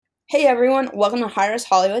Hey everyone, welcome to Hire Us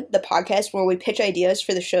Hollywood, the podcast where we pitch ideas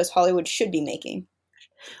for the shows Hollywood should be making.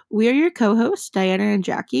 We are your co hosts, Diana and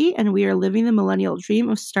Jackie, and we are living the millennial dream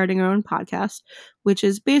of starting our own podcast, which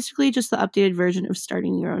is basically just the updated version of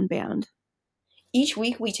starting your own band. Each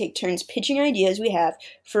week we take turns pitching ideas we have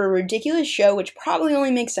for a ridiculous show which probably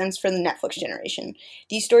only makes sense for the Netflix generation.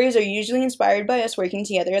 These stories are usually inspired by us working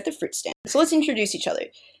together at the fruit stand. So let's introduce each other.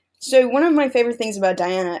 So one of my favorite things about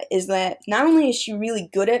Diana is that not only is she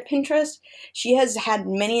really good at Pinterest, she has had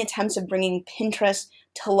many attempts of bringing Pinterest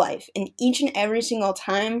to life, and each and every single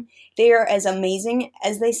time they are as amazing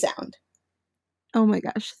as they sound. Oh my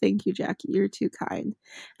gosh, thank you, Jackie. You're too kind.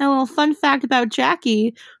 And a little fun fact about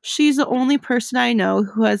Jackie, she's the only person I know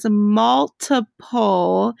who has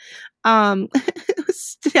multiple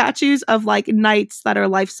statues of like knights that are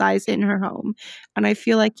life size in her home. And I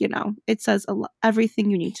feel like, it says everything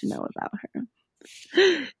you need to know about her.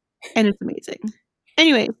 And it's amazing.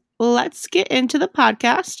 Anyway, let's get into the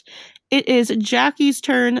podcast. It is Jackie's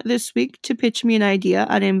turn this week to pitch me an idea,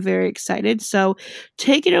 and I'm very excited. So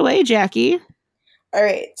take it away, Jackie. All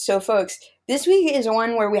right, so folks, this week is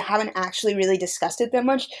one where we haven't actually really discussed it that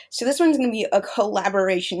much. So this one's going to be a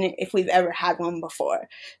collaboration if we've ever had one before.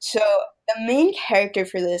 So the main character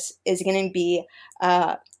for this is going to be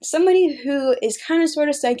somebody who is kind of sort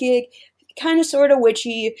of psychic, kind of sort of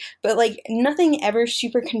witchy, but like nothing ever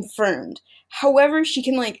super confirmed. However, she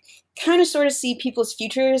can like kind of sort of see people's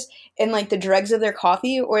futures in like the dregs of their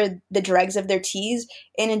coffee or the dregs of their teas,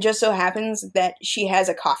 and it just so happens that she has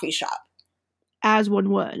a coffee shop. As one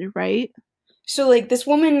would, right? So like this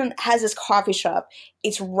woman has this coffee shop.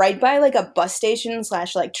 It's right by like a bus station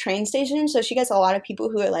slash like train station. So she gets a lot of people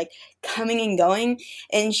who are like coming and going,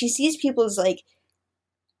 and she sees people's like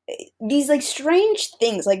these like strange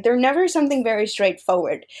things. Like they're never something very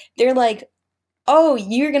straightforward. They're like, oh,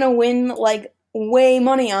 you're gonna win like way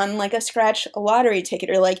money on like a scratch lottery ticket,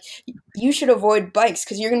 or like you should avoid bikes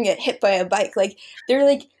because you're gonna get hit by a bike. Like they're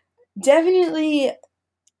like definitely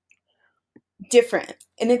different.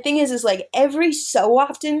 And the thing is like every so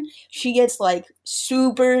often she gets like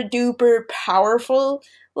super duper powerful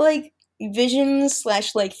like visions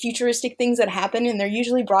slash like futuristic things that happen, and they're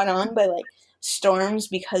usually brought on by like storms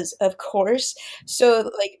because of course.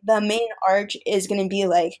 So like the main arc is gonna be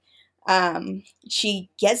like she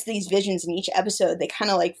gets these visions in each episode. They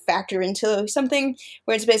kind of like factor into something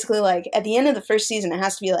where it's basically like at the end of the first season it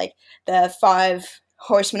has to be like the five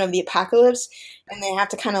horsemen of the apocalypse, and they have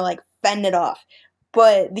to kind of like fend it off.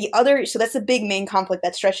 But the other, so that's the big main conflict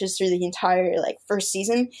that stretches through the entire like first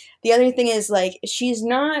season. The other thing is like she's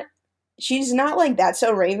not like That's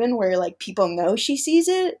So Raven where like people know she sees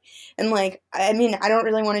it, and like I mean I don't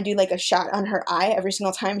really want to do like a shot on her eye every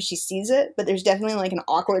single time she sees it, but there's definitely like an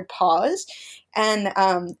awkward pause. And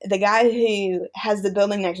the guy who has the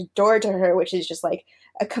building next door to her, which is just like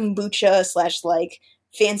a kombucha slash like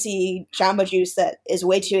fancy jamba juice that is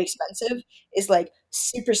way too expensive, is like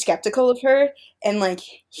super skeptical of her, and like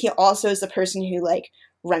he also is the person who like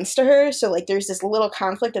rents to her. So like there's this little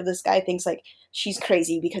conflict of this guy thinks like she's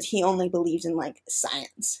crazy because he only believes in like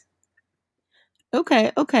science.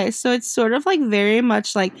 Okay. So it's sort of like very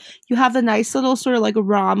much like you have the nice little sort of like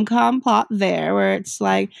rom-com plot there where it's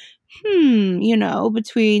like,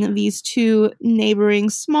 between these two neighboring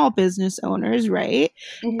small business owners, right?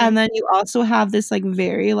 Mm-hmm. And then you also have this like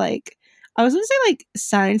very like I was gonna say like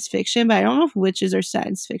science fiction, but I don't know if witches are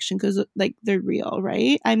science fiction because like they're real,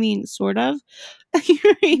 right? I mean, sort of. You know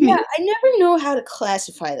what I Yeah, mean? I never know how to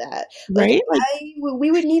classify that. Like, Right? Like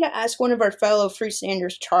we would need to ask one of our fellow fruit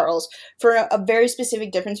standers, Charles, for a very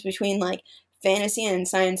specific difference between like fantasy and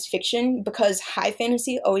science fiction, because high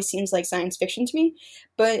fantasy always seems like science fiction to me.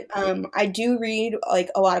 But I do read like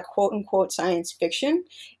a lot of quote unquote science fiction,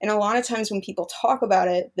 and a lot of times when people talk about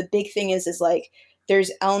it, the big thing is like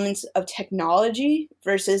there's elements of technology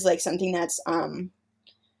versus like something that's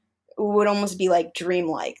would almost be like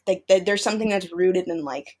dreamlike. Like there's something that's rooted in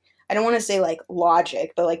like I don't want to say like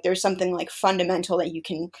logic, but like there's something like fundamental that you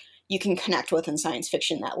can connect with in science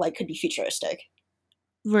fiction that like could be futuristic.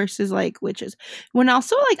 versus like witches. When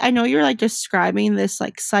also like I know you're like describing this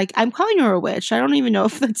like I'm calling her a witch. I don't even know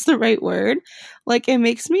if that's the right word. Like it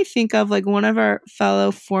makes me think of like one of our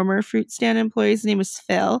fellow former fruit stand employees. His name was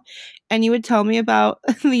Phil, and you would tell me about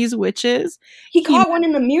these witches. He He caught one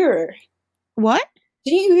in the mirror. what?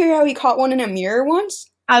 Didn't you hear how he caught one in a mirror once?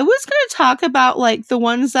 I was gonna talk about like the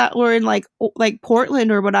ones that were in like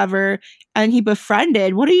Portland or whatever, and he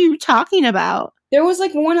befriended. What are you talking about? There was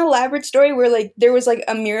like one elaborate story where like there was like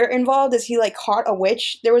a mirror involved as he like caught a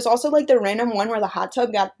witch. There was also like the random one where the hot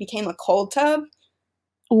tub got became a cold tub.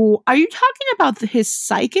 Oh, are you talking about his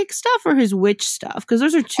psychic stuff or his witch stuff? Because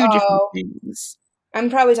those are two different Oh, things. I'm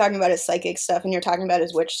probably talking about his psychic stuff, and you're talking about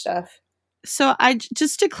his witch stuff. So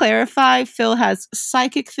just to clarify, Phil has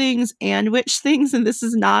psychic things and witch things, and this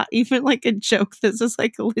is not even like a joke. This is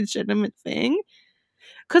like a legitimate thing.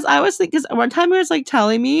 Because I was thinking, because one time he was like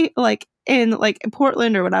telling me, like in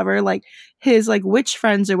Portland or whatever, like his like witch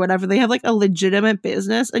friends or whatever, they have like a legitimate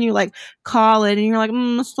business, and you like call it, and you're like,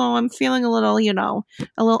 so I'm feeling a little,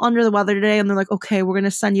 a little under the weather today, and they're like, okay, we're gonna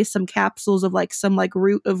send you some capsules of like some like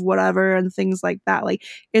root of whatever and things like that. Like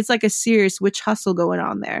it's like a serious witch hustle going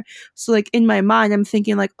on there. So like in my mind, I'm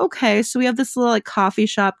thinking like, okay, so we have this little like coffee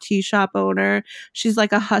shop, tea shop owner. She's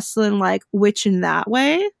like a hustling like witch in that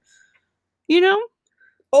way, you know?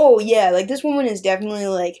 Oh yeah, like this woman is definitely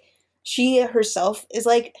like she herself is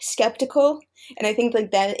like skeptical, and I think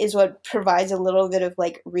like that is what provides a little bit of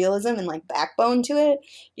like realism and like backbone to it,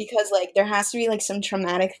 because like there has to be like some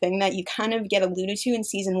traumatic thing that you kind of get alluded to in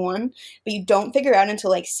season 1, but you don't figure out until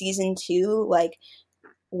like season 2 like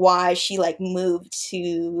why she like moved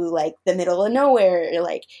to like the middle of nowhere, or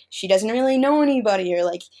like she doesn't really know anybody, or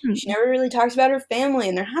like she Hmm. never really talks about her family,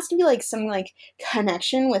 and there has to be like some like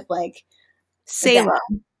connection with like that.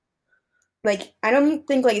 Salem. Like I don't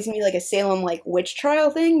think like it's gonna be like a Salem like witch trial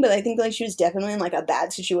thing, but I think like she was definitely in like a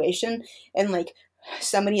bad situation, and like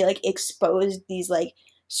somebody like exposed these like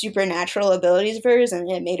supernatural abilities of hers, and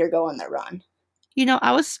it made her go on the run.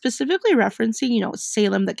 I was specifically referencing,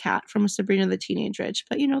 Salem the cat from Sabrina the Teenage Witch,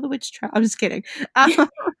 but the witch trial. I'm just kidding.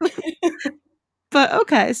 But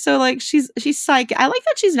okay, so like she's psychic. I like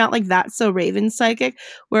that she's not like that so Raven psychic,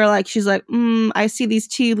 where like she's like, I see these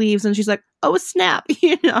tea leaves, and she's like, oh snap,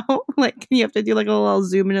 like you have to do like a little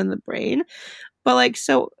zoom in the brain. But like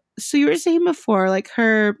so you were saying before, like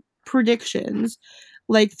her predictions,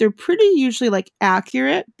 like they're pretty usually like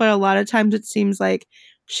accurate, but a lot of times it seems like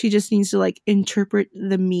she just needs to like interpret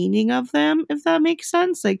the meaning of them, if that makes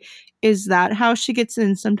sense. Like, is that how she gets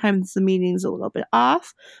in? Sometimes the meaning's a little bit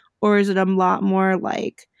off, or is it a lot more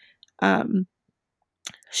like um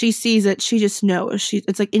she sees it, she just knows.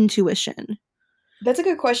 It's like intuition. That's a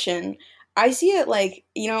good question. I see it like,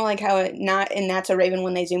 like how it not in That's a Raven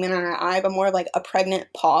when they zoom in on her eye, but more of like a pregnant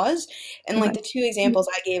pause. And like Okay. the two examples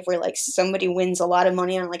I gave were like somebody wins a lot of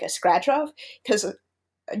money on like a scratch off. Because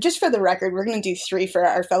just for the record, we're going to do 3 for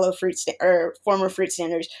our fellow or former fruit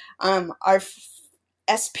standers. Our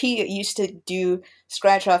SP used to do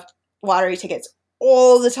scratch off lottery tickets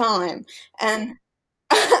all the time. And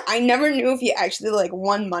I never knew if he actually like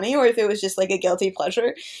won money or if it was just like a guilty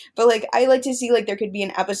pleasure. But like I like to see like there could be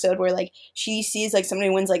an episode where like she sees like somebody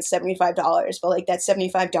wins like $75, but like that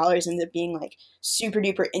 $75 ends up being like super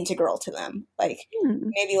duper integral to them. Like Hmm.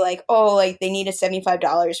 maybe like, oh, like they needed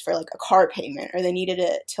 $75 for like a car payment, or they needed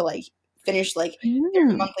it to like finish like their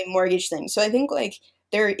Hmm. monthly mortgage thing. So I think like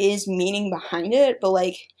there is meaning behind it, but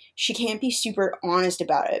like she can't be super honest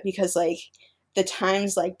about it, because like the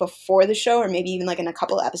times like before the show, or maybe even like in a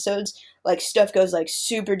couple episodes, like stuff goes like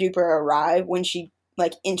super duper awry when she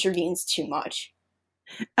like intervenes too much.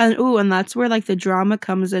 And that's where like the drama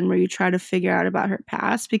comes in, where you try to figure out about her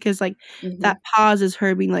past, because like Hmm. that pause is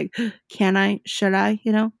her being like, can I, should I,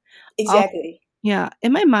 I'll, Exactly. yeah,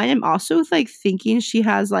 in my mind I'm also like thinking she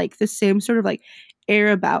has like the same sort of like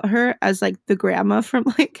air about her as like the grandma from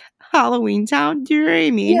like Halloween Town. Do you know what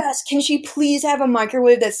I mean? Yes. Can she please have a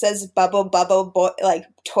microwave that says bubble bubble like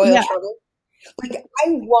toilet Yeah. trouble? Like I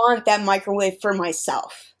want that microwave for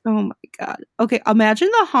myself. Oh my god. Okay, imagine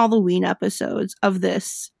the Halloween episodes of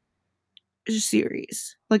this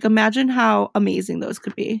series. Like imagine how amazing those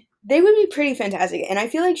could be. They would be pretty fantastic. And I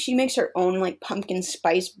feel like she makes her own like pumpkin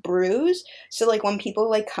spice brews. So like when people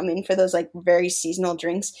like come in for those like very seasonal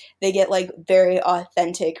drinks, they get like very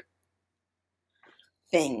authentic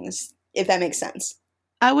things, if that makes sense.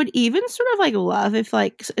 I would even sort of like love if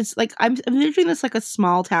like it's like I'm envisioning this like a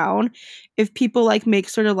small town. If people like make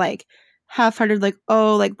sort of like half-hearted like,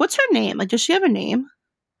 oh, like what's her name? Like does she have a name?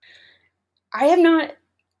 I have not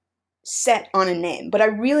set on a name, but I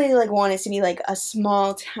really like want it to be like a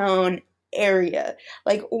small town area.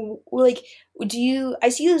 Like like do you I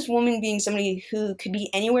see this woman being somebody who could be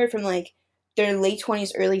anywhere from like their late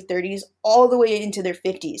 20s, early 30s all the way into their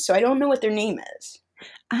 50s. So I don't know what their name is.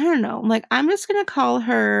 I don't know. Like I'm just gonna call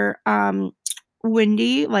her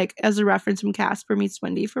Wendy, like as a reference from Casper Meets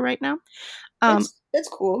Wendy for right now. Um That's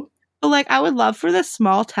cool. but like I would love for this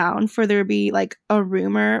small town for there to be like a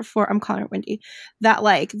rumor for I'm calling her Wendy that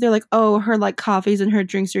like they're like, oh, her like coffees and her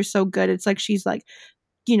drinks are so good. It's like she's like,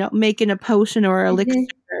 making a potion or elixir,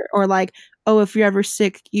 Hmm. or like, oh, if you're ever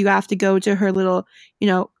sick, you have to go to her little, you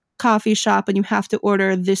know, coffee shop and you have to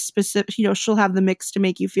order this specific, she'll have the mix to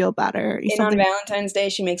make you feel better. And on Valentine's Day,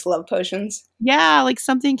 she makes love potions. Yeah, like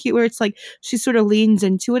something cute where it's like she sort of leans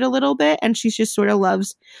into it a little bit and she just sort of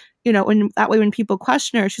loves, and that way when people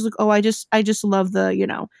question her, she's like, oh, I just love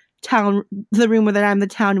the, the room where I'm the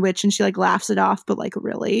town witch, and she like laughs it off, but like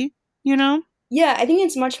really, Yeah, I think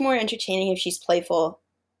it's much more entertaining if she's playful.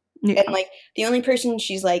 Yeah. And like the only person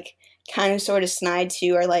she's like kind of sort of snide to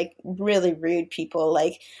are like really rude people,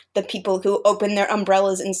 like the people who open their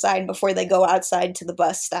umbrellas inside before they go outside to the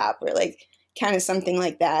bus stop, or like kind of something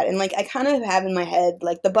like that. And like I kind of have in my head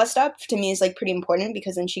like the bus stop to me is like pretty important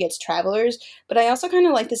because then she gets travelers, but I also kind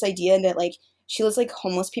of like this idea that like she lets like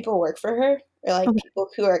homeless people work for her, or like Okay. people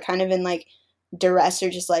who are kind of in like duress or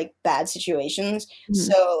just like bad situations. Mhm.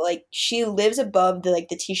 So like she lives above the like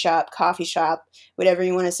the tea shop, coffee shop, whatever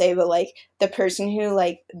you want to say, but like the person who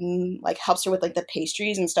like helps her with like the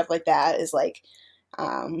pastries and stuff like that is like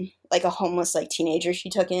a homeless like teenager she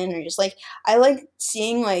took in, or just like I like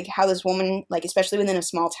seeing like how this woman, like especially within a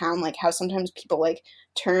small town, like how sometimes people like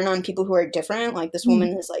turn on people who are different. Like this Mhm.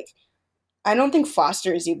 woman is like, I don't think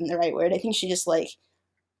foster is even the right word. I think she just like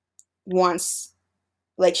wants,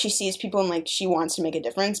 like she sees people and like she wants to make a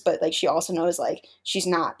difference, but like she also knows like she's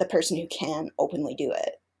not the person who can openly do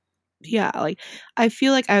it. Yeah, like I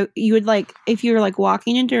feel like you would like if you were like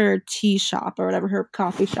walking into her tea shop or whatever, her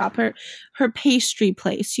coffee shop, her pastry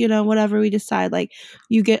place, whatever we decide, like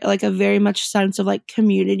you get like a very much sense of like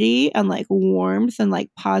community and like warmth and like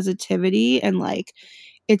positivity, and like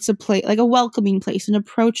it's a place, like a welcoming place, an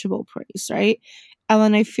approachable place, right? And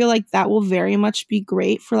then I feel like that will very much be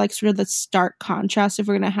great for like sort of the stark contrast if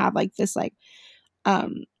we're gonna have like this like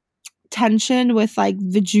um tension with like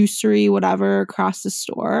the juicery whatever across the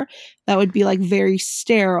store that would be like very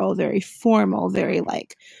sterile, very formal, very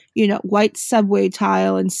like white subway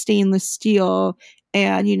tile and stainless steel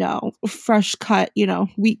and fresh cut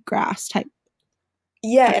wheatgrass type.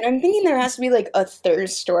 Yeah, and I'm thinking there has to be like a third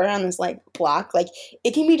store on this like block. Like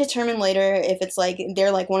it can be determined later if it's like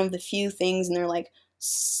they're like one of the few things and they're like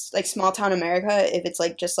like small town America, if it's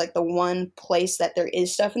like just like the one place that there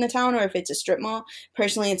is stuff in the town, or if it's a strip mall.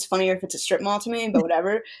 Personally, it's funnier if it's a strip mall to me, but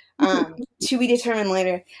whatever. To be determined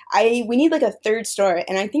later. We need like a third store,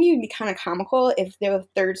 and I think it would be kind of comical if the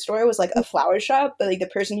third store was like a flower shop, but like the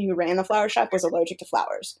person who ran the flower shop was allergic to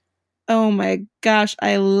flowers. Oh my gosh,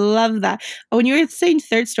 I love that. When you were saying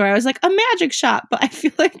third store, I was like a magic shop, but I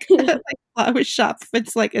feel like like flower shop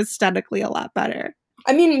fits like aesthetically a lot better.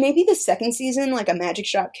 I mean, maybe the second season, like a magic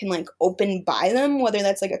shop can like open by them, whether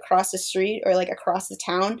that's like across the street or like across the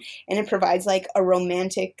town, and it provides like a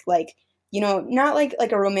romantic, like not like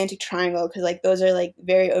a romantic triangle because like those are like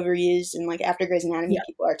very overused, and like after Grey's Anatomy, Yeah.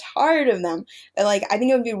 people are tired of them. But like, I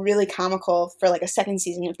think it would be really comical for like a second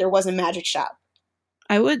season if there was a magic shop.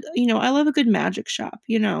 I would, I love a good magic shop.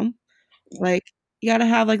 Like you gotta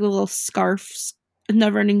have like a little scarf, a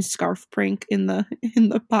never-ending scarf prank in the in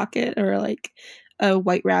the pocket, or like a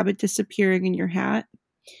white rabbit disappearing in your hat.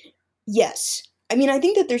 Yes, I mean, I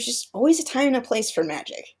think that there's just always a time and a place for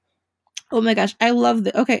magic. Oh my gosh, I love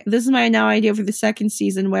the okay, this is my now idea for the second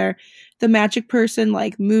season where the magic person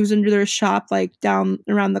like moves into their shop like down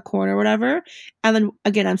around the corner or whatever. And then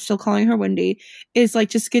again, I'm still calling her Wendy, is like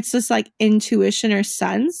just gets this like intuition or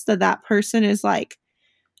sense that that person is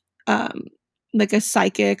um like a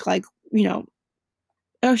psychic, like, oh,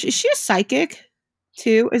 is she a psychic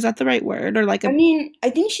too? Is that the right word? Or like I a mean,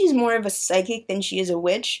 I think she's more of a psychic than she is a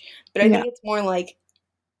witch, but I yeah. think it's more like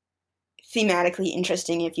thematically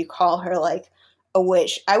interesting if you call her like a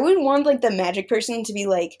witch. I would want like the magic person to be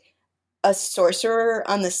like a sorcerer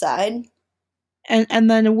on the side. And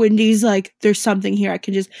then Wendy's like, there's something here I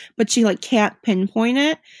can just, but she like can't pinpoint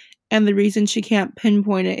it. And the reason she can't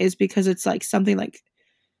pinpoint it is because it's like something like,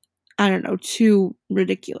 I don't know, too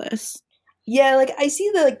ridiculous. Yeah, like I see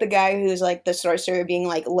the guy who's like the sorcerer being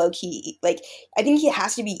like low key, like I think he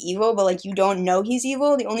has to be evil, but like you don't know he's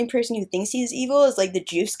evil. The only person who thinks he's evil is like the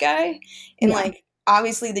juice guy, and Yeah. like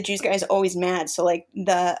obviously the juice guy is always mad, so like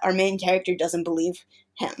the our main character doesn't believe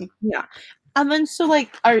him. Yeah. And then so like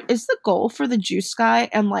is the goal for the juice guy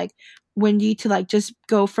and like Wendy to like just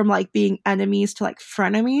go from like being enemies to like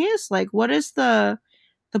frenemies? Like what is the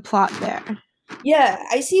plot there? Yeah,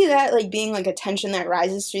 I see that like being like a tension that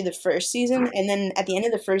rises through the first season, and then at the end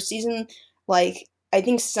of the first season, like I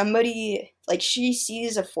think somebody like she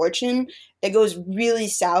sees a fortune that goes really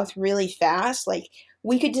south really fast. Like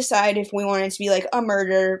we could decide if we want it to be like a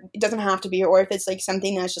murder, it doesn't have to be, or if it's like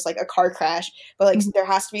something that's just like a car crash. But like Mhm. there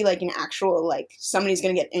has to be like an actual like somebody's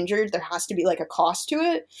gonna get injured. There has to be like a cost to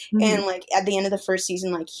it. Mhm. And like at the end of the first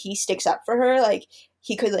season, like he sticks up for her. Like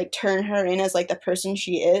he could like turn her in as like the person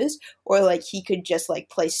she is, or like he could just like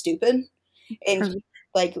play stupid, and he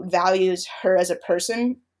like values her as a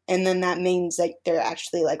person, and then that means like they're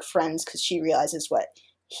actually like friends because she realizes what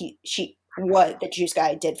the juice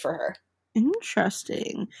guy did for her.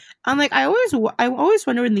 Interesting. I'm like, I always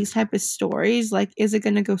wonder in these type of stories, like, is it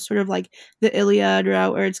going to go sort of like the Iliad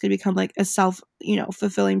route, or it's going to become like a self,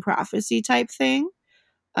 fulfilling prophecy type thing,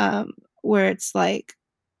 where it's like,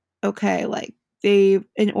 okay, like they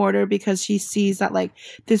in order because she sees that like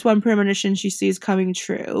this one premonition she sees coming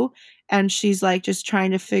true, and she's like just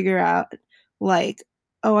trying to figure out like,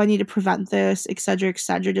 oh, I need to prevent this, etc.,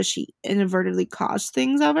 etc. Does she inadvertently cause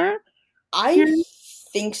things ever? I Here,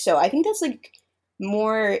 think so. I think that's like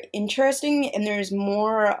more interesting, and there's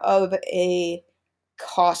more of a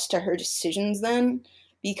cost to her decisions then,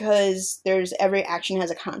 because there's every action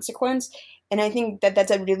has a consequence, and I think that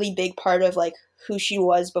that's a really big part of like who she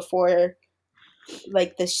was before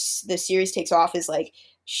like the series takes off, is like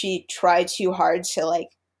she tried too hard to like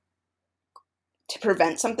to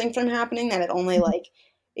prevent something from happening that it only like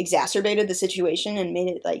exacerbated the situation and made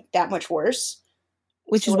it like that much worse.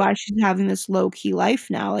 which So is like why she's having this low key life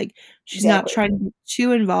now. Like she's not exactly. trying to get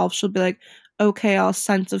too involved. She'll be like, okay, I'll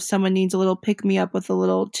sense if someone needs a little pick me up with a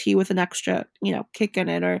little tea with an extra, kick in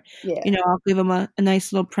it, or Yeah. I'll give them a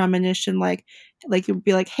nice little premonition, like you'd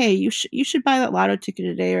be like, hey, you should buy that lotto ticket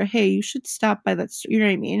today, or hey, you should stop by that. You know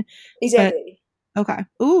what I mean? But Exactly. okay,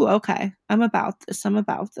 ooh, okay, I'm about this. I'm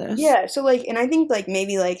about this. Yeah, so like, and I think like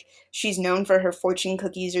maybe like she's known for her fortune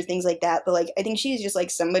cookies or things like that, but like I think she's just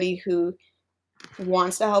like somebody who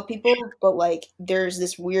wants to help people, but like there's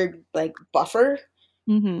this weird like buffer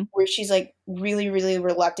Mm-hmm. where she's like really, really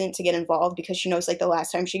reluctant to get involved because she knows like the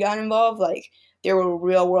last time she got involved, like there were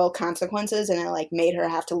real world consequences and it like made her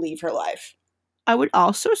have to leave her life. I would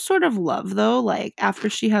also sort of love though, like after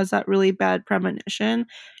she has that really bad premonition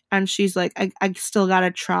and she's like, I still gotta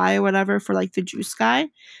try or whatever for like the juice guy,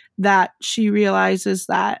 that she realizes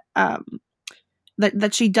that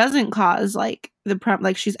that she doesn't cause like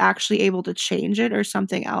like she's actually able to change it or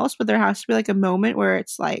something else, but there has to be like a moment where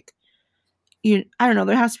it's like I don't know,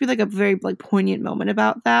 there has to be like a very like poignant moment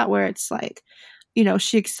about that where it's like,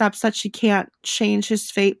 she accepts that she can't change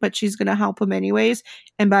his fate, but she's going to help him anyways.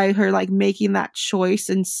 And by her like making that choice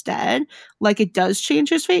instead, like it does change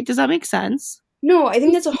his fate. Does that make sense? No, I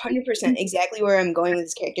think that's 100% exactly where I'm going with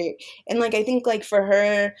this character. And like I think like for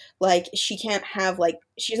her, like she can't have like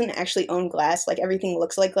she doesn't actually own glass. Like everything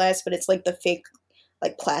looks like glass, but it's like the fake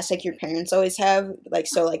like plastic your parents always have. Like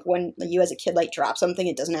so like when like, you as a kid like drop something,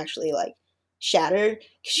 it doesn't actually like shatter 'cause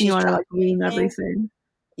You she's want to like charged with ruin anything. everything.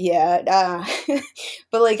 Yeah,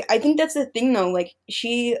 but like I think that's the thing though. Like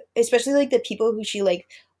she, especially like the people who she like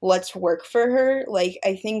lets work for her. Like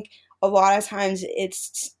I think a lot of times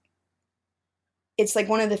it's like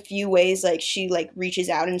one of the few ways like she like reaches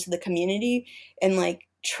out into the community and like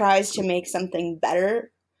tries to make something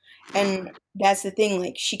better. And that's the thing.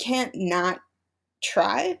 Like she can't not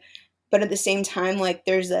try, but at the same time, like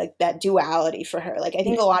there's like that duality for her. Like I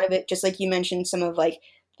think Yeah. a lot of it, just like you mentioned, some of like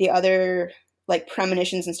the other like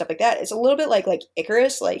premonitions and stuff like that, it's a little bit like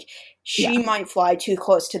Icarus. Like Yeah. she might fly too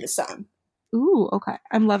close to the sun. Ooh, okay.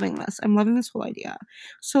 I'm loving this. I'm loving this whole idea.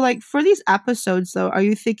 So, like, for these episodes, though, are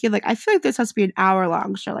you thinking, like, I feel like this has to be an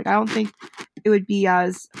hour-long show. Like, I don't think it would be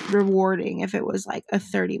as rewarding if it was, like, a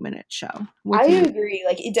 30-minute show. What I do you agree.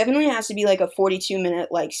 Like it definitely has to be like a 42-minute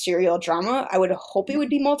like serial drama. I would hope it would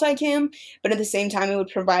be multicam, but at the same time it would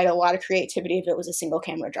provide a lot of creativity if it was a single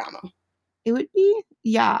camera drama. It would be,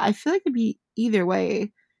 yeah, I feel like it'd be either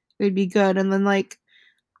way. It would be good. And then, like,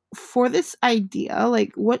 for this idea,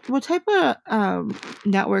 like, what type of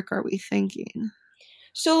network are we thinking?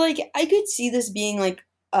 So like I could see this being like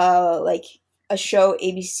a show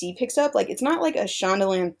ABC picks up. Like it's not like a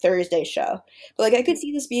Shondaland Thursday show, but like I could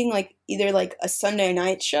see this being like either like a Sunday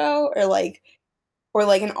night show or like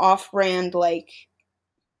an off-brand like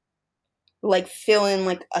fill in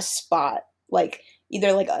like a spot like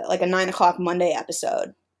either like a 9 o'clock Monday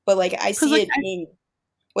episode. But like I Because, see like, it being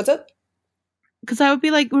what's up? because I would be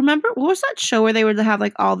like, remember what was that show where they would have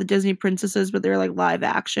like all the Disney princesses, but they're like live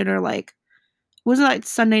action, or like wasn't that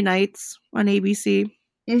Sunday nights on ABC?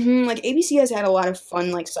 Like ABC has had a lot of fun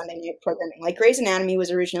like Sunday night programming. Like Grey's Anatomy was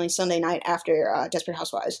originally Sunday night after Desperate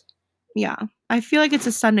Housewives. Yeah, I feel like it's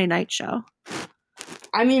a Sunday night show.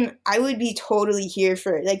 I mean, I would be totally here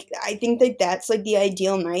for it. Like, I think that that's like the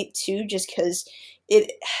ideal night too, just because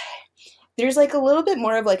it. There's like a little bit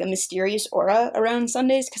more of like a mysterious aura around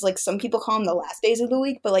Sundays because like some people call them the last days of the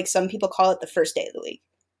week, but like some people call it the first day of the week.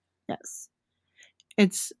 Yes,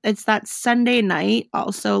 it's that Sunday night.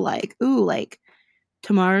 Also, like, ooh, like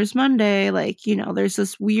tomorrow's Monday, like, you know, there's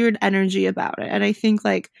this weird energy about it. And I think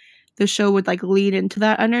like the show would like lead into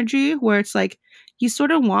that energy where it's like you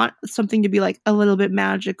sort of want something to be like a little bit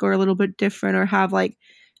magic or a little bit different or have like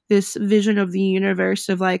this vision of the universe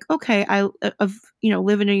of like, okay,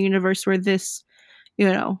 live in a universe where this,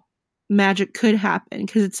 you know, magic could happen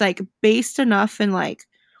because it's like based enough in like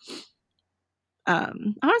I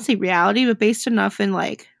don't want to say reality, but based enough in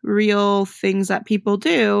like real things that people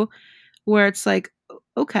do where it's like,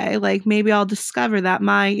 okay, like maybe I'll discover that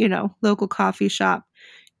my, you know, local coffee shop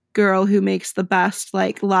girl who makes the best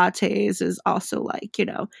like lattes is also like, you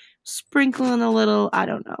know, sprinkling a little, I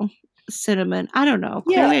don't know, cinnamon. I don't know.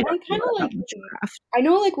 Yeah, Clearly I and don't I know kind of about like. much craft. I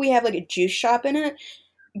know like we have like a juice shop in it,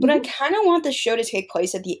 but I Mhm. kind of want the show to take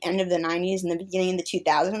place at the end of the 90s and the beginning of the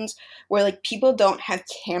 2000s where like people don't have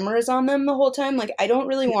cameras on them the whole time. Like I don't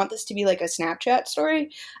really Yeah. want this to be like a Snapchat story.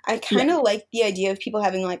 I Yeah. kind of like the idea of people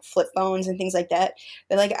having like flip phones and things like that.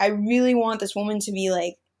 But like I really want this woman to be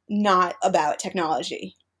like not about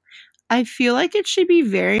technology. I feel like it should be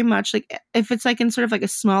very much like if it's like in sort of like a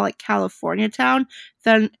small like California town,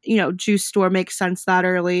 then you know, juice store makes sense that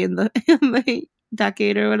early in the in the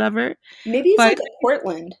decade or whatever. Maybe it's But like a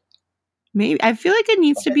Portland. maybe I feel like it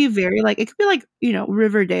needs to Okay. be very like it could be like, you know,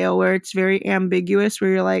 Riverdale where it's very ambiguous where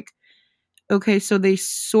you're like, okay, so they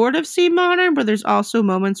sort of seem modern, but there's also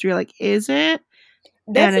moments where you're like, is it?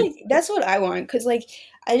 And That's it's like that's what I want because like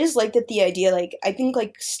I just like that the idea like I think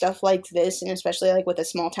like stuff like this and especially like with a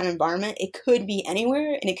small town environment it could be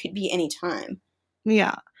anywhere and it could be anytime.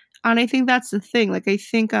 yeah. And I think that's the thing. Like I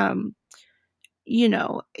think you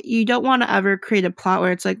know, you don't want to ever create a plot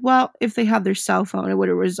where it's like, well, if they had their cell phone, it would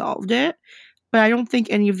have resolved it. But I don't think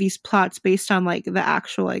any of these plots based on like the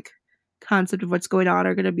actual like concept of what's going on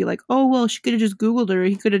are gonna be like, oh well, she could have just Googled her,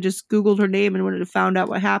 he could have just Googled her name and would have found out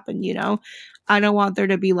what happened, you know? I don't want there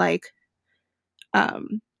to be like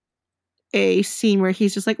um a scene where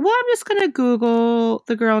he's just like, well, I'm just gonna Google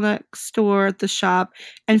the girl next door at the shop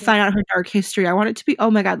and find out her dark history. I want it to be, oh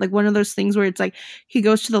my god, like one of those things where it's like he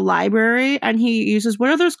goes to the library and he uses what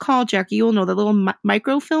are those called, Jackie? You'll know the little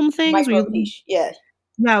microfilm things where you Microfiche, yeah.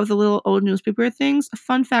 yeah, with the little old newspaper things.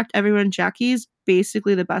 Fun fact, everyone, Jackie's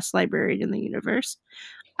basically the best librarian in the universe.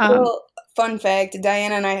 Um, Well, fun fact,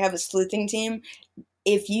 Diana and I have a sleuthing team.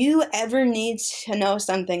 If you ever need to know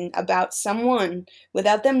something about someone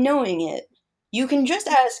without them knowing it, you can just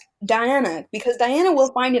ask Diana because Diana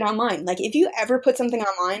will find it online. Like if you ever put something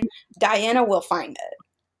online, Diana will find it.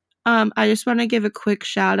 I just want to give a quick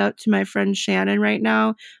shout out to my friend Shannon right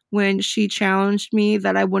now when she challenged me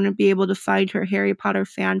that I wouldn't be able to find her Harry Potter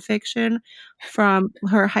fan fiction from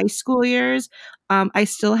her high school years. I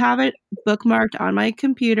still have it bookmarked on my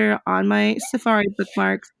computer, on my Safari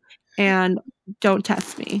bookmarks, and don't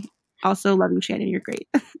test me. Also, love you, Shannon. You're great.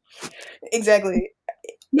 Exactly.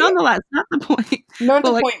 Yeah, Nonetheless, not the point. not But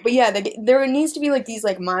the like, point, but yeah, there needs to be like these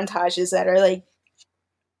like montages that are like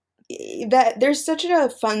that there's such a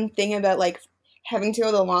fun thing about like having to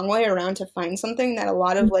go the long way around to find something that a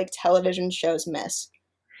lot of like television shows miss.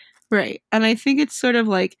 right. And I think it's sort of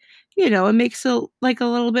like, you know, it makes it like a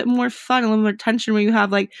little bit more fun, a little more tension when you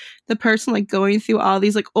have like the person like going through all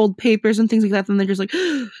these like old papers and things like that. And they're just like,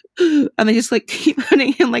 and they just like keep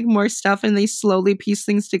putting in like more stuff and they slowly piece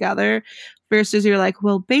things together. Versus you're like,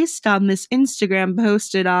 well, based on this Instagram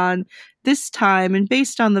posted on this time and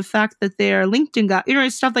based on the fact that their LinkedIn got, you know,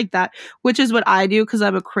 stuff like that, which is what I do because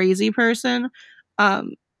I'm a crazy person.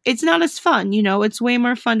 Um, it's not as fun, you know, it's way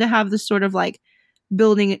more fun to have this sort of like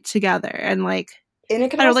building it together and like And it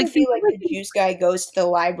could I don't know, also like be think like like the juice guy goes to the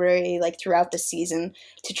library like throughout the season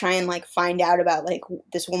to try and like find out about like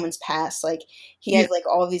this woman's past. Like he yeah, has like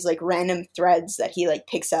all these like random threads that he like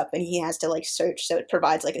picks up and he has to like search. So it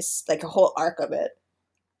provides like like a whole arc of it.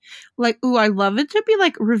 like ooh, I love it to be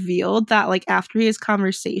like revealed that like after his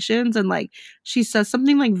conversations and like she says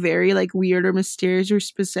something like very like weird or mysterious or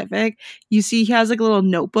specific, you see he has like a little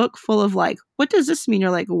notebook full of like, what does this mean? You're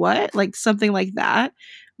like, what? Like something like that,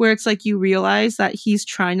 where it's like you realize that he's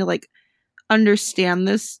trying to like understand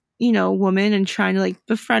this, you know, woman and trying to like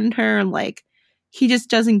befriend her and like he just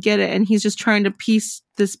doesn't get it and he's just trying to piece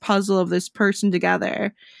this puzzle of this person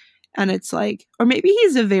together and it's like or maybe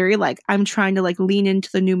he's a very like I'm trying to like lean into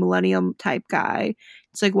the new millennium type guy.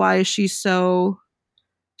 It's like why is she so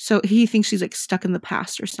he thinks she's like stuck in the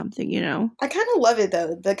past or something, you know? I kind of love it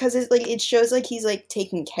though because it's like it shows like he's like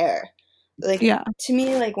taking care. Like Yeah. to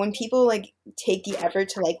me, like when people like take the effort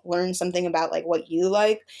to like learn something about like what you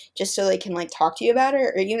like, just so they can like talk to you about it,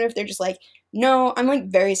 or even if they're just like, no, I'm like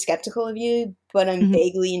very skeptical of you, but I'm Mhm.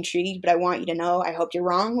 vaguely intrigued, but I want you to know. I hope you're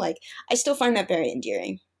wrong. Like I still find that very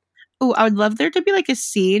endearing. Oh, I would love there to be like a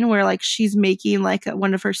scene where like she's making like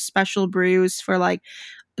one of her special brews for like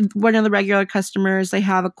one of the regular customers. They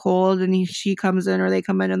have a cold and she comes in, or they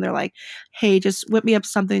come in and they're like, hey, just whip me up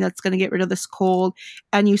something that's going to get rid of this cold.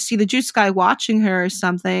 And you see the juice guy watching her or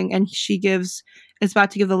something, and she is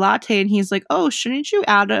about to give the latte, and he's like, oh, shouldn't you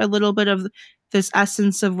add a little bit of this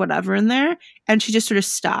essence of whatever in there? And she just sort of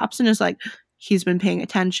stops and is like, he's been paying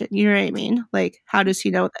attention. You know what I mean? Like, how does he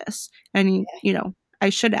know this? And, you know, I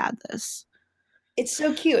should add this. It's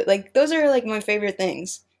so cute. Like, those are like my favorite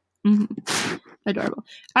things. Mm-hmm. Adorable.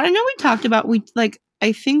 I know we talked about,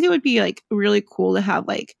 I think it would be like really cool to have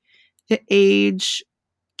like the age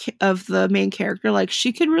of the main character. Like,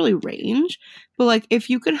 she could really range, but like if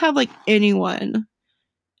you could have like anyone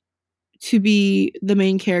to be the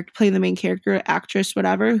main character, playing the main character, actress,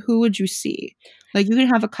 whatever, who would you see? Like, you can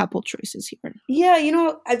have a couple choices here. Yeah,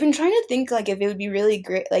 I've been trying to think like if it would be really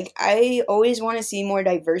great. Like, I always want to see more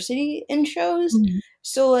diversity in shows. Mm-hmm.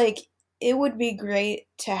 So like it would be great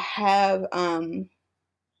to have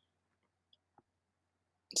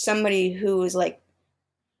somebody who is like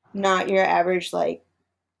not your average like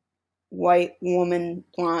white woman,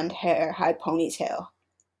 blonde hair, high ponytail.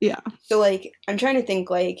 Yeah. So like I'm trying to think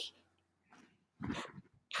like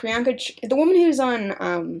the woman who's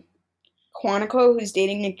on Quantico, who's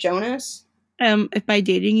dating Nick Jonas. If by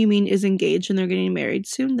dating you mean is engaged and they're getting married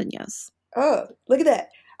soon, then yes. Oh, look at that.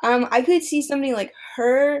 I could see somebody like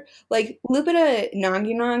her, like Lupita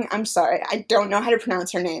Nyong'o. I'm sorry, I don't know how to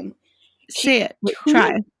pronounce her name. Say it.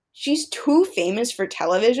 Try. She's too famous for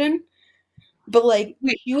television, but like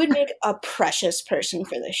Wait. she would make a precious person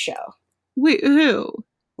for this show. Wait, who?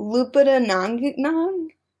 Lupita Nyong'o.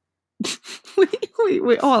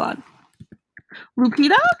 Wait, hold on.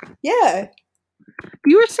 Lupita? Yeah.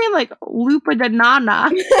 You were saying like Lupa de Nana.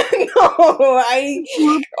 No, I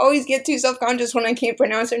always get too self-conscious when I can't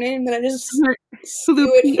pronounce her name, then I just do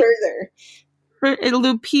it further.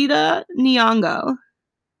 Lupita Nyong'o.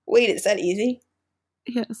 Wait, is that easy?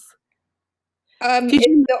 Yes. If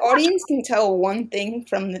the audience can tell one thing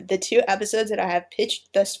from the 2 episodes that I have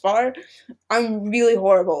pitched thus far, I'm really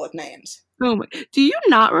horrible with names. Oh my! Do you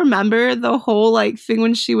not remember the whole like thing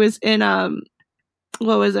when she was in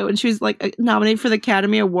what was it, when she was like nominated for the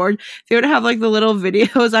Academy Award? They would have like the little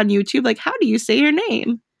videos on YouTube, like, how do you say your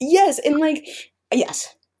name? Yes, and like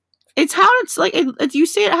yes, it's how it's like you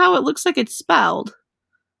say it how it looks like it's spelled.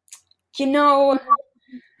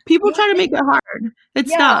 People try to make it hard.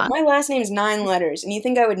 It's not. My last name's 9 letters, and you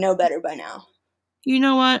think I would know better by now. You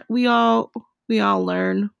know what? We all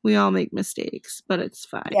learn. We all make mistakes, but it's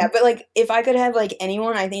fine. Yeah, but like if I could have like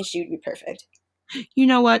anyone, I think she would be perfect. You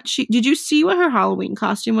know what? Did you see what her Halloween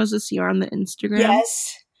costume was this year on the Instagram?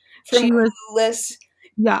 Yes. From Clueless.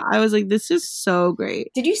 Yeah, I was like, this is so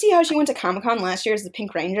great. Did you see how she went to Comic-Con last year as the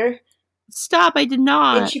Pink Ranger? Stop, I did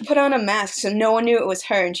not. And she put on a mask so no one knew it was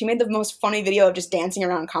her, and she made the most funny video of just dancing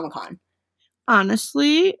around Comic-Con.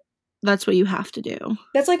 Honestly, that's what you have to do.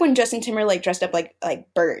 That's like when Justin Timberlake dressed up like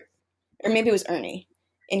Bert. Or maybe it was Ernie.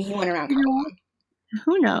 And he went around Comic-Con.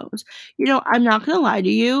 Who knows? I'm not going to lie to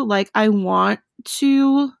you. Like, I want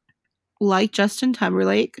to like Justin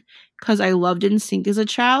Timberlake because I loved NSYNC as a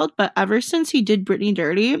child, but ever since he did Britney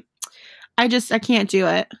Dirty, I can't do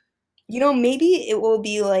it. Maybe it will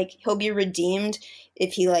be like he'll be redeemed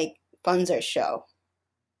if he like funds our show.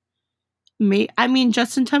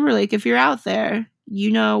 Justin Timberlake, if you're out there,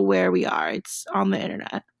 you know where we are. It's on the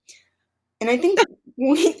internet. And I think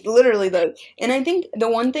literally though, and I think the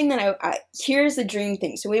one thing that here's the dream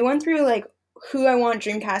thing. So we went through like who I want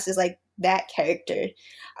Dreamcast is like that character.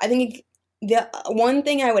 I think the one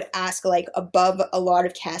thing I would ask like above a lot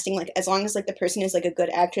of casting, like as long as like the person is like a good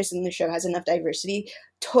actress and the show has enough diversity,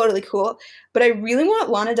 totally cool. But I really want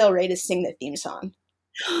Lana Del Rey to sing the theme song.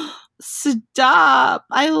 Stop!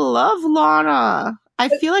 I love Lana. I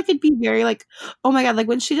feel like it'd be very like, oh my god, like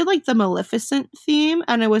when she did like the Maleficent theme,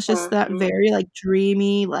 and it was just that very like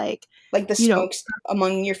dreamy, like the smokes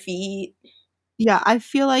among your feet. Yeah, I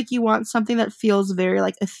feel like you want something that feels very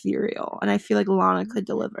like ethereal, and I feel like Lana could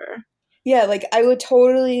deliver. Yeah, like I would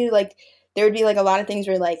totally like. There would be like a lot of things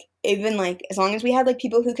where like even like as long as we had like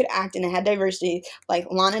people who could act and it had diversity, like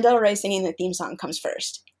Lana Del Rey singing the theme song comes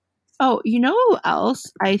first. Oh, you know who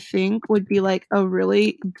else I think would be like a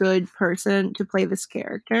really good person to play this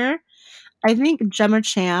character? I think Gemma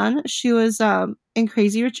Chan. She was in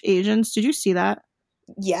Crazy Rich Asians. Did you see that?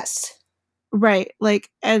 Yes. Right. Like,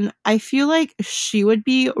 and I feel like she would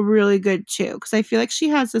be really good too, because I feel like she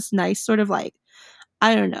has this nice sort of like,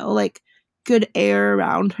 I don't know, like good air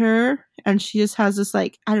around her, and she just has this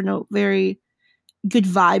like, I don't know, very good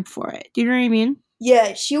vibe for it. Do you know what I mean?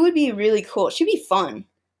 Yeah, she would be really cool. She'd be fun.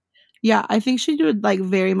 Yeah, I think she would like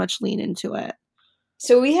very much lean into it.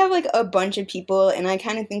 So we have like a bunch of people, and I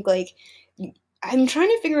kind of think like I'm trying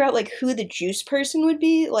to figure out like who the juice person would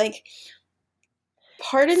be. Like,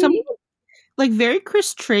 part of Some me, like very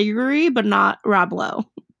Chris Traegery, but not Rob Lowe.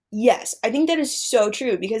 yes, I think that is so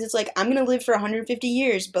true because it's like I'm gonna live for 150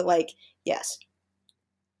 years, but like, yes,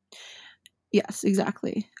 Yes,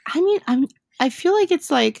 exactly. I mean, I feel like it's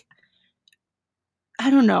like I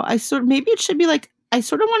don't know. Maybe it should be like I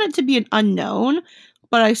sort of want it to be an unknown,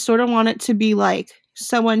 but I sort of want it to be like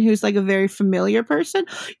someone who's like a very familiar person.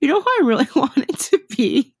 You know who I really want it to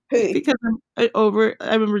be who? because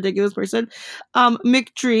I'm a ridiculous person.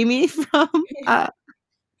 McDreamy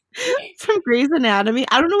from Grey's Anatomy.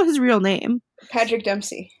 I don't know his real name. Patrick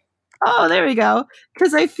Dempsey. Oh, there we go.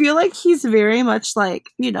 Because I feel like he's very much like,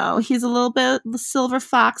 he's a little bit the silver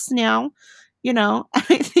fox now, and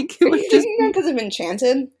I think it Are would you just thinking that because of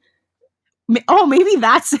Enchanted? oh, maybe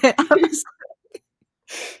that's it. I was,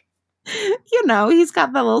 he's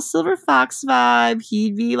got that little silver fox vibe.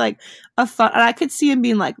 He'd be like a fun, and I could see him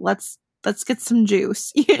being like, let's get some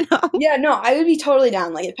juice, Yeah, no, I would be totally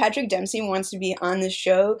down. Like, if Patrick Dempsey wants to be on this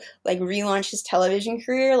show, like relaunch his television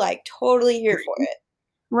career, like totally here for it.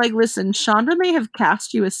 Like, listen, Shonda may have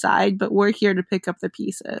cast you aside, but we're here to pick up the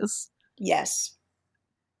pieces. Yes.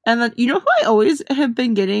 And then, you know who I always have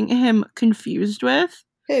been getting him confused with?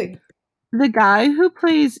 Who? The guy who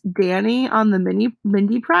plays Danny on the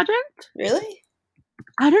Mindy Project? Really?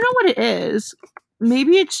 I don't know what it is.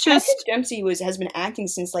 Maybe it's Patrick just Dempsey has been acting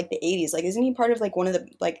since like the 80s. Like, isn't he part of like one of the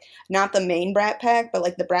like not the main Brat Pack, but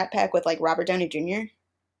like the Brat Pack with like Robert Downey Jr.?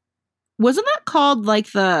 wasn't that called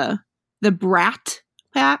like the Brat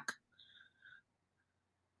Pack?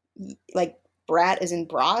 Like Brat is in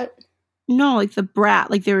Brat? No, like the brat,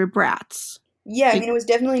 like they were brats. Yeah, I Like mean it was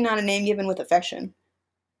definitely not a name given with affection.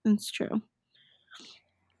 that's true.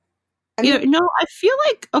 I mean, No, I feel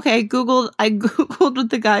like okay. I googled with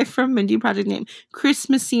the guy from Mindy Project name Chris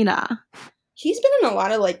Messina. he's been in a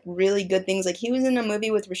lot of like really good things. Like he was in a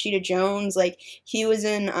movie with Rashida Jones. Like he was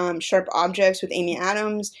in Sharp Objects with Amy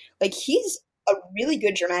Adams. Like he's a really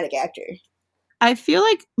good dramatic actor. I feel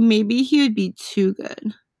like maybe he would be too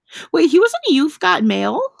good. Wait, he was in You've Got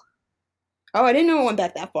Mail. Oh, I didn't know it went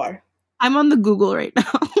back that far. I'm on the Google right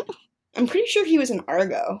now. I'm pretty sure he was in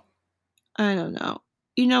Argo. I don't know.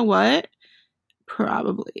 You know what?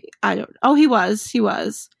 Probably. I don't. Oh, he was. He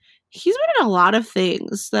was. He's been in a lot of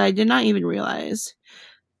things that I did not even realize.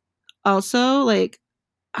 Also, like,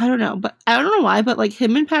 I don't know, but I don't know why, but like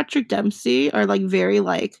him and Patrick Dempsey are like very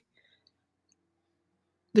like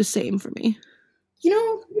the same for me. You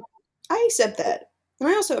know, I accept that. And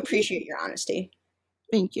I also appreciate your honesty.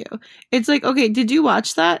 Thank you. It's like, okay, did you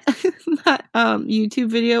watch that that YouTube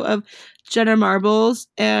video of Jenna Marbles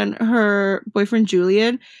and her boyfriend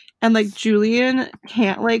Julian? And like Julian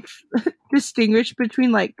can't like distinguish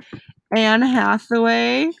between like Anne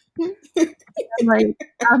Hathaway and like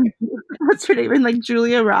what's her name? And like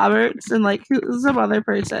Julia Roberts and like some other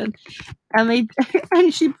person. And they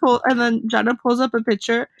and then Jenna pulls up a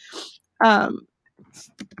picture um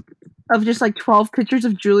of just like 12 pictures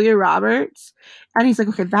of Julia Roberts. And he's like,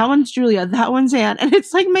 okay, that one's Julia, that one's Anne. And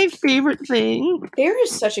it's like my favorite thing. They're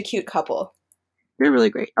such a cute couple. They're really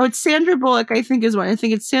great. Oh, it's Sandra Bullock, I think, is one. I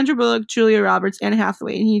think it's Sandra Bullock, Julia Roberts, Anne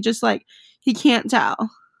Hathaway. And he just like, he can't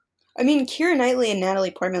tell. I mean, Keira Knightley and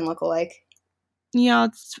Natalie Portman look alike. Yeah,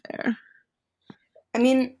 it's fair. I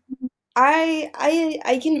mean,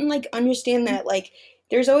 I can like understand that like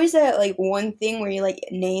there's always that like one thing where you like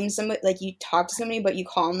name somebody like you talk to somebody but you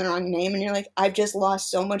call them the wrong name and you're like I've just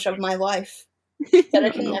lost so much of my life that I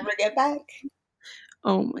can never get back.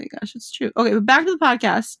 Oh my gosh, it's true. Okay, but back to the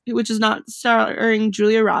podcast, which is not starring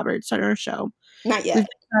Julia Roberts on our show. Not yet.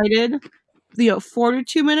 We've decided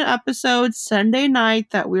 42-minute episodes Sunday night,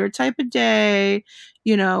 that weird type of day.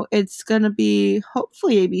 It's gonna be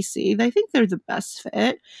hopefully ABC. I think they're the best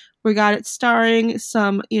fit. We got it starring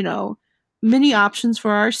some mini options for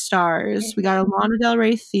our stars. We got a Lana Del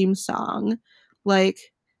Rey theme song. Like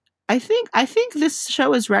I think this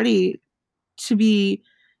show is ready to be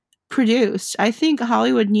produced. I think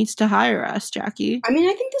Hollywood needs to hire us, Jackie. I mean,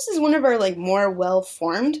 I think this is one of our like more well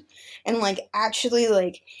formed and like actually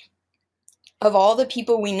like of all the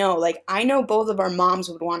people we know, like I know both of our moms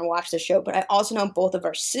would want to watch the show, but I also know both of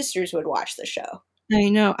our sisters would watch the show. I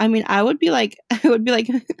know. I mean, I would be like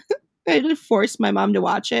I'd force my mom to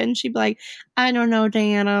watch it, and she'd be like, I don't know,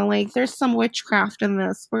 Diana, like there's some witchcraft in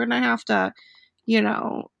this. We're gonna have to,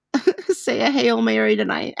 say a Hail Mary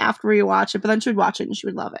tonight after we watch it. But then she would watch it and she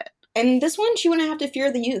would love it. And this one, she wouldn't have to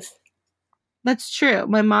fear the youth. That's true.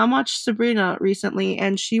 My mom watched Sabrina recently,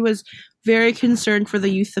 and she was very concerned for the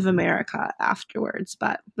youth of America afterwards.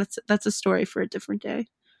 But that's a story for a different day.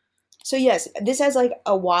 So yes, this has like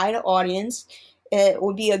a wide audience. It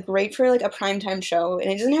would be a great for like a primetime show,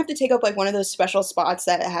 and it doesn't have to take up like one of those special spots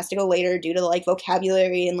that it has to go later due to like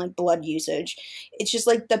vocabulary and like blood usage. It's just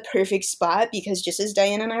like the perfect spot because just as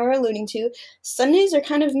Diana and I were alluding to, Sundays are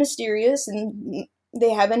kind of mysterious and they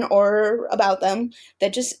have an aura about them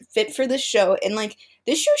that just fit for this show. And like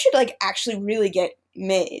this show should like actually really get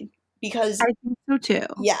made because I think so too.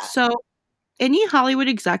 yeah. So any Hollywood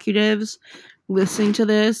executives listening to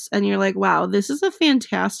this and you're like, wow, this is a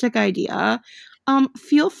fantastic idea,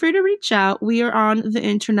 feel free to reach out. We are on the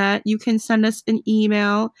internet. You can send us an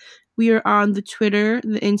email. We are on the Twitter,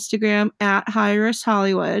 the Instagram at Hire Us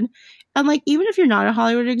Hollywood. And like, even if you're not a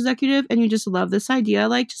Hollywood executive and you just love this idea,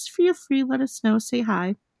 like, just feel free, let us know, say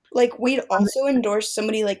hi. Like we'd also endorse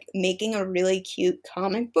somebody like making a really cute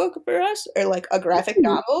comic book for us or like a graphic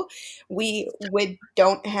novel. We would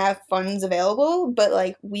don't have funds available, but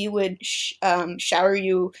like we would shower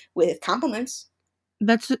you with compliments.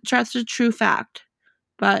 That's a true fact.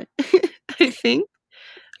 But I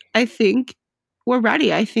think we're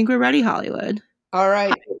ready. I think we're ready, Hollywood. All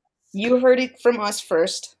right, you heard it from us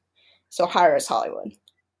first. So hire us, Hollywood.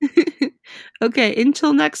 Okay,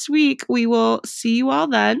 until next week, we will see you all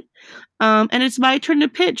then. And it's my turn to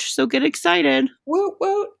pitch, so get excited. Woot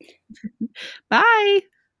woot. Bye.